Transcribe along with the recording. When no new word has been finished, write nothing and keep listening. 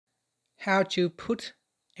how to put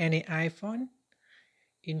any iPhone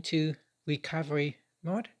into recovery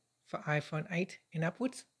mode for iPhone 8 and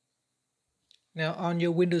upwards. Now on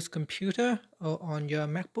your Windows computer or on your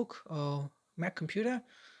MacBook or Mac computer,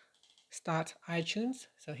 start iTunes.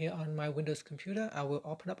 So here on my Windows computer, I will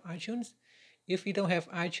open up iTunes. If you don't have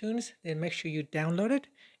iTunes, then make sure you download it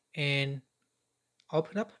and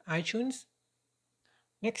open up iTunes.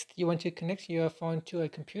 Next, you want to connect your phone to a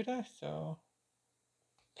computer. So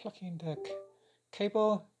plug in the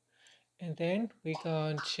cable, and then we're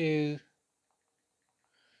going to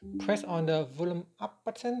press on the volume up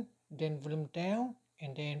button, then volume down,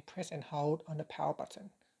 and then press and hold on the power button.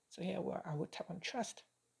 So here where I will tap on trust,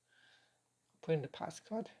 put in the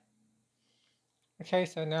passcode. Okay,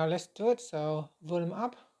 so now let's do it. So volume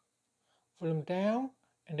up, volume down,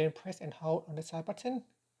 and then press and hold on the side button.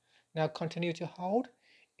 Now continue to hold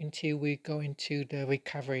until we go into the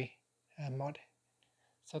recovery mode.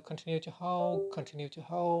 So continue to hold, continue to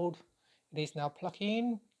hold. It is now plugged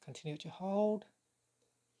in, continue to hold.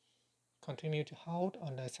 Continue to hold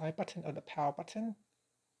on the side button or the power button.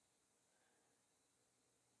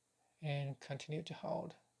 And continue to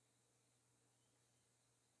hold.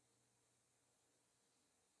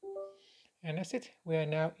 And that's it. We are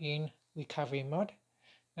now in recovery mode.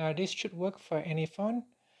 Now this should work for any phone,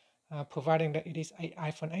 providing that it is an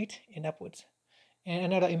iPhone 8 and upwards. And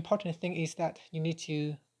another important thing is that you need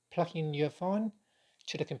to plug in your phone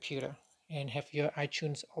to the computer and have your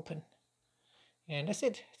iTunes open. And that's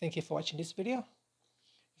it. Thank you for watching this video.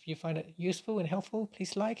 If you find it useful and helpful,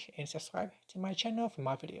 please like and subscribe to my channel for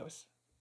more videos.